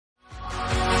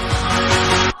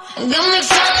Got me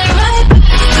feeling right.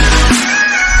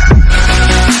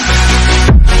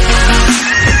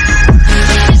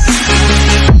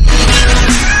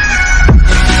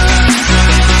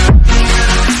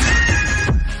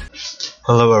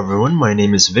 Hello everyone, my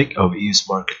name is Vic of EU's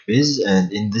Market Biz,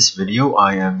 and in this video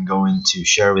I am going to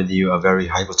share with you a very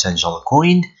high potential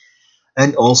coin,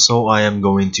 and also I am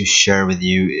going to share with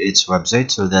you its website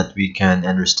so that we can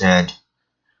understand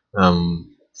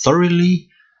thoroughly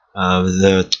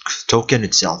the token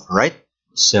itself, right?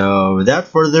 So without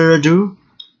further ado,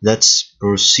 let's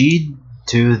proceed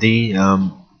to the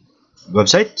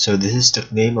website. So this is the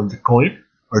name of the coin,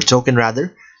 or token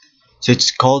rather. So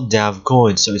it's called DAV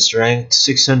Coin. So it's ranked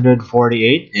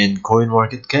 648 in coin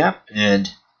market cap,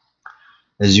 and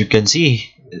as you can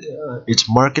see, its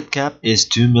market cap is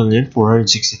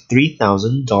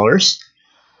 $2,463,000.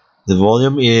 The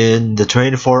volume in the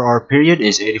 24-hour period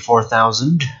is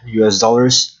 84,000 US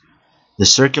dollars. The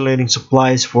circulating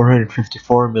supply is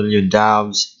 454 million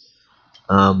DAVs.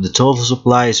 The total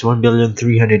supply is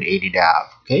 1,380 DAV.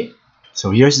 Okay, so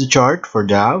here's the chart for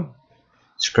DAV.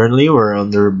 So currently we're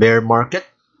under bear market,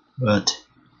 but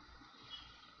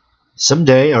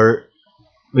someday, or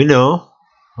we know,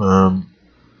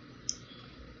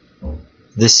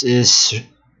 this is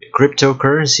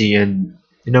cryptocurrency, and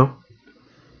you know,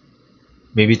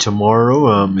 maybe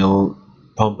tomorrow it'll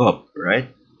pump up, right?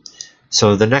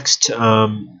 So the next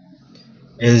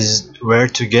is where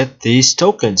to get these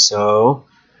tokens. So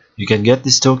you can get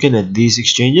this token at these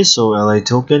exchanges. So LA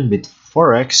token,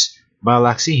 BitForex,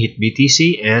 Bilaxy,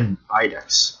 HitBTC, and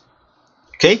IDEX.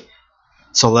 Okay,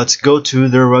 so let's go to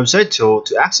their website. So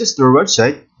to access their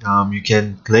website, you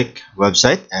can click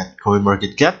website at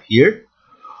CoinMarketCap here,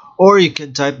 or you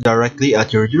can type directly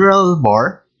at your URL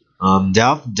bar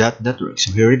DAV.network.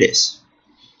 So here it is.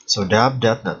 So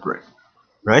DAV.network,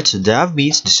 right? So DAV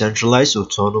means decentralized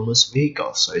autonomous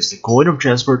vehicle. So it's the coin of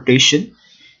transportation.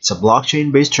 It's a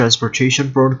blockchain-based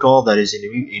transportation protocol that is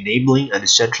enabling a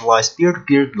decentralized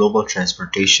peer-to-peer global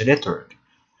transportation network.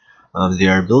 They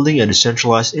are building a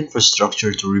decentralized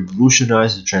infrastructure to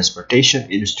revolutionize the transportation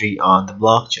industry on the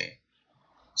blockchain.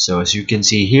 So as you can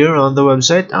see here on the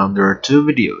website, there are two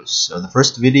videos. So the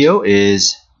first video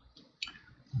is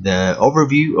the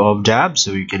overview of DAV,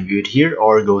 so you can view it here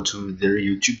or go to their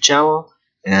YouTube channel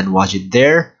and watch it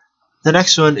there. The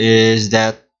next one is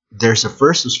that there's a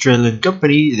first Australian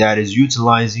company that is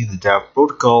utilizing the DAV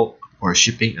protocol for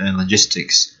shipping and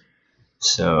logistics.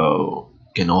 So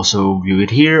you can also view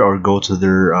it here or go to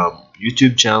their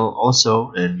YouTube channel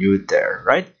also and view it there,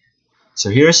 right? So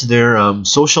here's their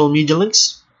social media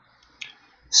links.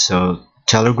 So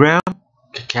Telegram,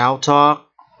 KakaoTalk,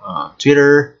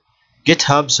 Twitter,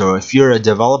 GitHub. So if you're a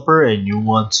developer and you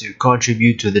want to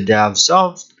contribute to the DAV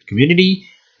soft community,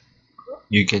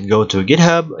 you can go to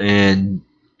GitHub and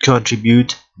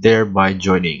contribute there by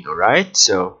joining. Alright,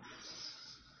 so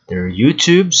their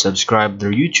YouTube, subscribe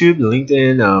their YouTube,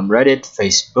 LinkedIn, Reddit,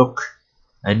 Facebook,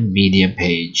 and Medium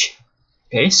page.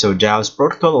 Okay, so DAV's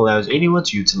protocol allows anyone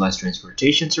to utilize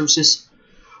transportation services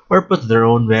or put their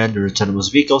own manned or autonomous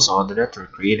vehicles on the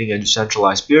network, creating a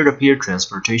decentralized peer-to-peer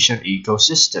transportation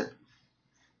ecosystem.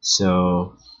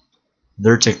 So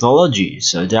their technology.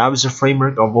 So DAV is a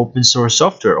framework of open source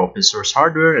software, open source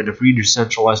hardware, and a free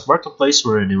decentralized marketplace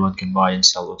where anyone can buy and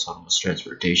sell autonomous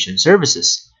transportation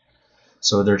services.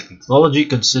 So their technology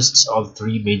consists of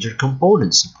three major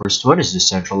components. The first one is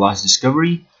decentralized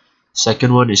discovery.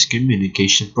 Second one is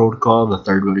communication protocol. The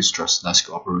third one is trustless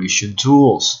cooperation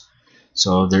tools.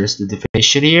 So there's the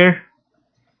definition here.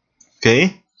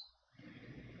 Okay.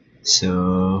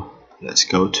 So let's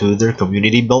go to their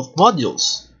community built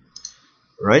modules.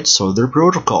 Right, so their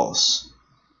protocols.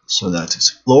 So let's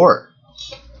explore.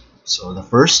 So the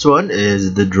first one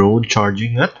is the drone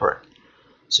charging network.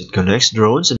 So it connects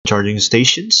drones and charging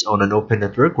stations on an open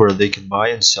network where they can buy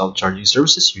and sell charging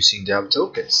services using DAV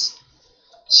tokens.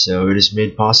 So it is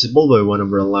made possible by one of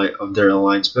their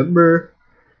alliance member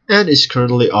and is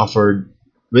currently offered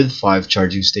with 5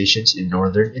 charging stations in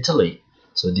northern Italy.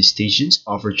 So these stations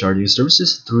offer charging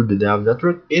services through the DAV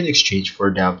network in exchange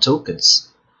for DAV tokens.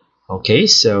 Okay,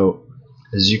 so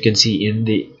as you can see in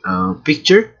the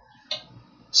picture,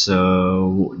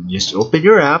 so just open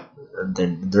your app, and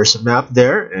then there's a map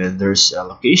there, and there's a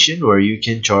location where you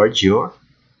can charge your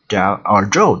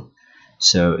drone.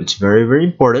 So it's very, very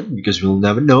important because we'll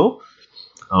never know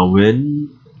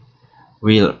when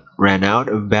we ran out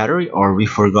of battery or we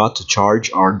forgot to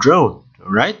charge our drone.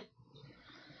 Alright,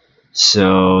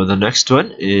 so the next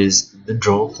one is the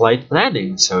drone flight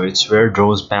planning. So it's where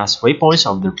drones pass waypoints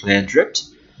on their planned trip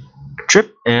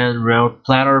and Route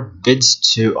Planner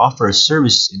bids to offer a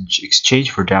service in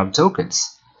exchange for DAV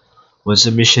tokens. Once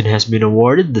a mission has been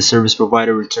awarded, the service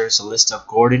provider returns a list of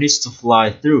coordinates to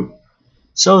fly through,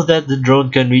 so that the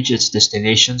drone can reach its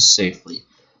destination safely.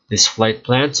 This flight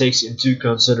plan takes into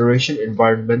consideration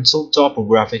environmental,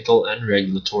 topographical, and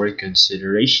regulatory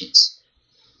considerations.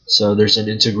 So there's an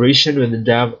integration with the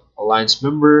DAV Alliance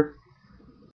member.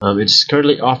 It's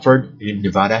currently offered in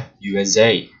Nevada,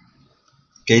 USA.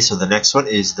 Okay, so the next one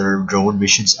is their drone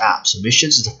missions app. So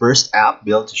missions is the first app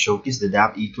built to showcase the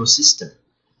DAV ecosystem.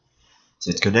 So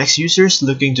it connects users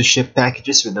looking to ship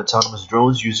packages with autonomous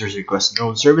drones. Users request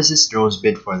drone services, drones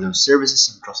bid for those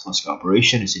services, and trustless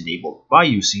cooperation is enabled by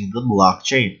using the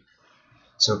blockchain.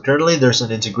 So currently there's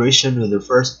an integration with the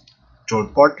first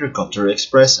drone partner, Copter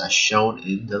Express, as shown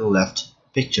in the left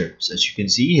picture. So as you can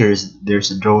see, there's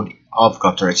a drone of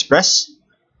Copter Express,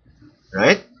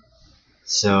 right?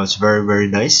 So it's very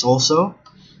nice also.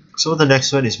 So the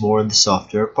next one is more on the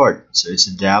software part. So it's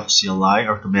a DAV CLI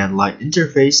or command line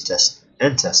interface test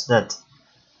and testnet.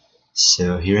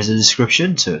 So here's the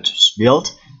description. So it's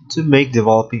built to make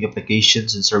developing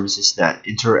applications and services that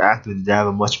interact with DAV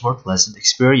a much more pleasant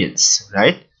experience,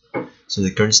 right? So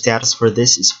the current status for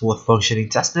this is full functioning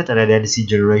testnet and identity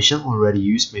generation already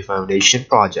used by foundation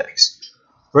projects.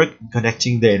 Work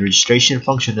connecting the registration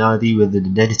functionality with the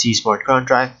identity smart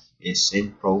contract is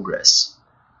in progress.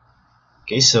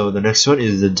 Okay, so the next one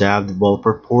is the DAV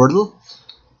developer portal.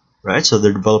 Right, so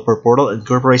the developer portal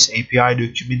incorporates API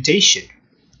documentation,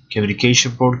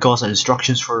 communication protocols, and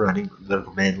instructions for running the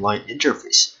command line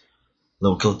interface,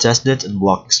 local testnet, and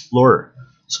block explorer.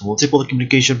 So multiple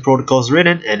communication protocols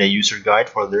written and a user guide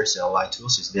for their CLI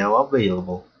tools is now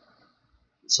available.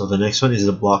 So the next one is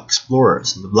the block explorer.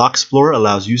 So the block explorer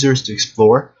allows users to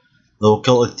explore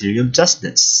local Ethereum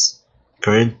testnets.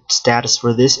 Current status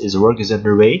for this is work is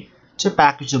underway to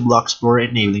package the block explorer,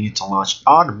 enabling it to launch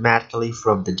automatically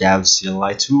from the DAV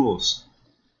CLI tools.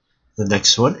 The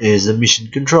next one is the mission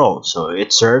control. So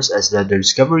it serves as the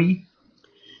discovery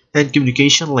and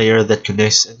communication layer that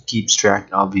connects and keeps track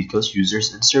of vehicles,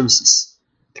 users, and services.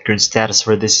 The current status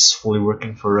for this is fully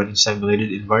working for running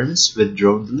simulated environments with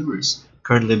drone deliveries,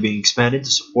 currently being expanded to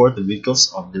support the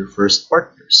vehicles of their first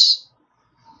partners.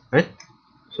 Right?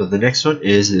 So the next one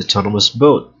is the autonomous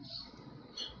boat.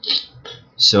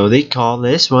 So they call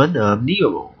this one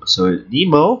Nemo. So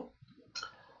Nemo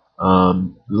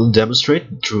will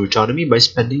demonstrate true autonomy by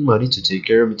spending money to take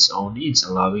care of its own needs,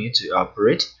 allowing it to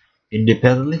operate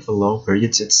independently for long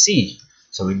periods at sea.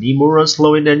 So when Nemo runs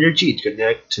low in energy, it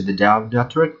connects to the DAV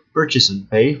network, purchase and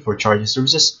pay for charging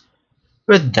services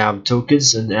with DAV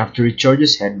tokens, and after it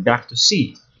charges, head back to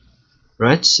sea.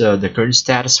 Right, so the current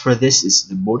status for this is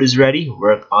the boat is ready,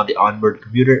 work on the onboard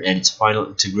computer, and its final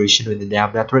integration with the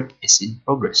DAV network is in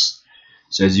progress.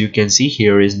 So as you can see,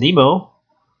 here is Nemo.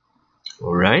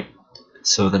 Alright,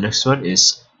 so the next one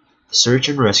is search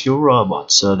and rescue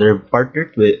robot. So they're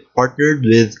partnered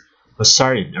with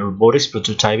Hosarian, a robotics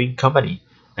prototyping company,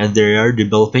 and they are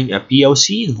developing a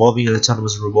POC involving an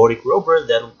autonomous robotic rover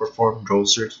that will perform drone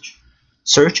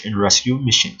search and rescue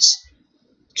missions.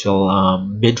 It will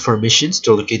bid for missions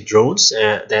to locate drones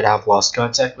that have lost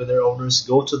contact with their owners,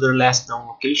 go to their last known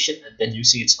location, and then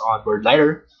using its onboard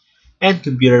lidar and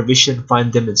computer vision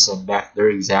find them and send back their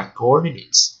exact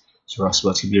coordinates. So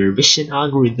Roswell's computer vision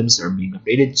algorithms are being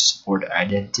updated to support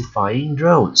identifying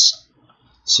drones.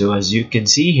 So as you can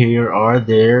see, here are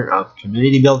their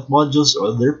community built modules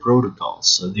or their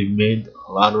protocols. So they've made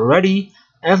a lot already,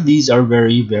 and these are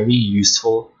very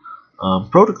useful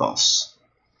protocols.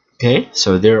 Okay,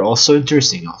 so they're also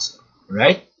interesting also,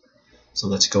 right? So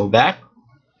let's go back.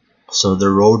 So the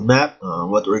roadmap,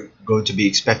 what we're going to be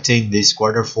expecting this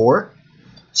quarter for.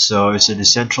 So it's a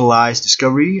decentralized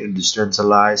discovery and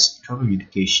decentralized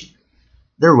communication.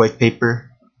 Their white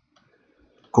paper,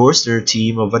 of course, they're a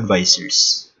team of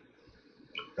advisors,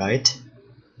 right?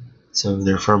 So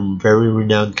they're from very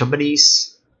renowned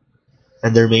companies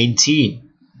and their main team.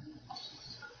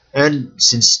 And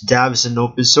since DAV is an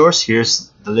open source, here's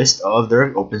the list of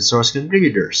their open source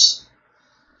contributors.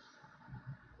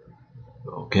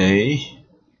 Okay.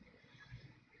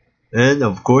 And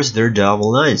of course, their DAV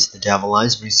Alliance. The DAV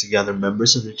Alliance brings together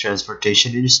members of the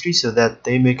transportation industry so that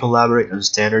they may collaborate on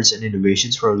standards and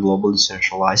innovations for a global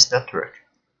decentralized network.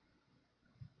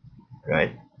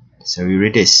 Right? So we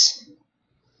read this.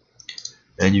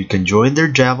 And you can join their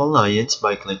DAV Alliance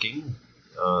by clicking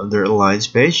their Alliance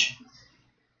page.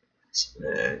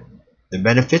 The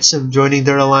benefits of joining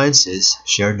their alliance is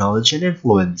shared knowledge and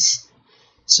influence.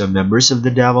 So members of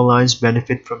the DAV Alliance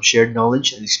benefit from shared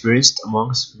knowledge and experience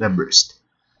amongst members.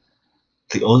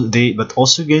 but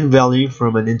also gain value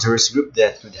from an interest group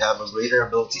that could have a greater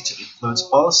ability to influence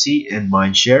policy and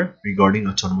mindshare regarding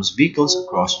autonomous vehicles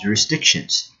across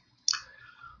jurisdictions.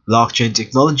 Blockchain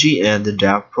technology and the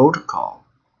DAV protocol.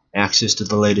 Access to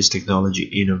the latest technology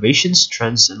innovations,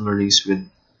 trends, and learnings within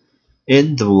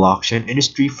the blockchain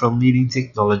industry from leading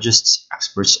technologists,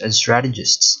 experts, and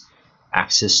strategists.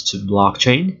 Access to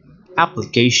blockchain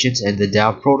applications and the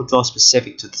DAV protocol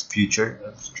specific to the future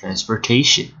of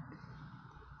transportation.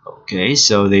 Okay,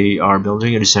 so they are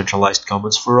building a decentralized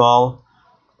commons for all.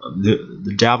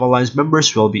 The DAV Alliance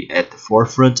members will be at the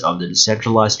forefront of the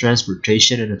decentralized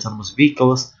transportation and autonomous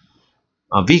vehicle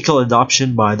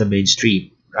adoption by the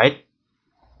mainstream, right?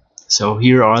 So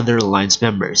here are their alliance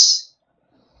members.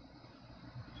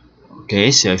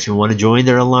 Okay, so if you want to join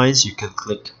their alliance, you can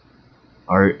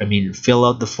fill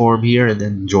out the form here and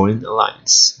then join the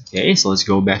alliance. Okay, so let's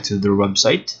go back to their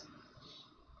website.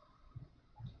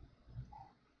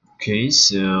 Okay,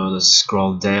 so let's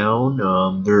scroll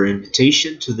down. Their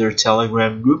invitation to their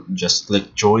Telegram group. Just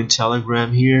click join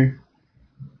Telegram here,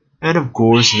 and of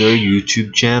course their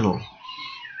YouTube channel.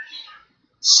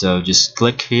 So just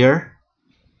click here,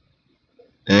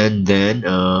 and then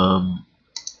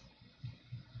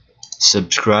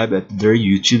subscribe at their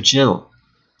YouTube channel.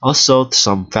 Also,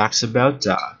 some facts about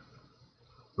that.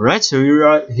 Right, so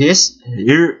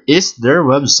here is their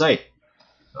website.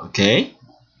 Okay.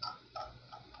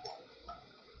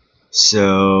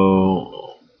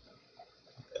 So,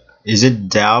 isn't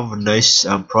DAV a nice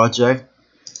project?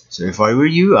 So if I were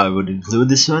you, I would include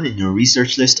this one in your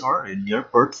research list or in your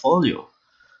portfolio.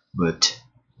 But,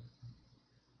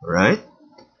 right?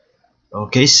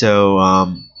 Okay,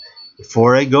 so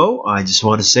before I go, I just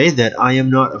want to say that I am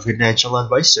not a financial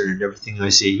advisor, and everything I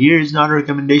say here is not a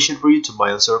recommendation for you to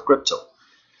buy and sell crypto.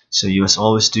 So you must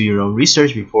always do your own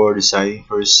research before deciding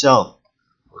for yourself.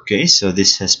 Okay, so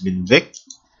this has been Vic.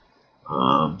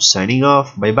 Signing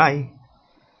off. Bye bye.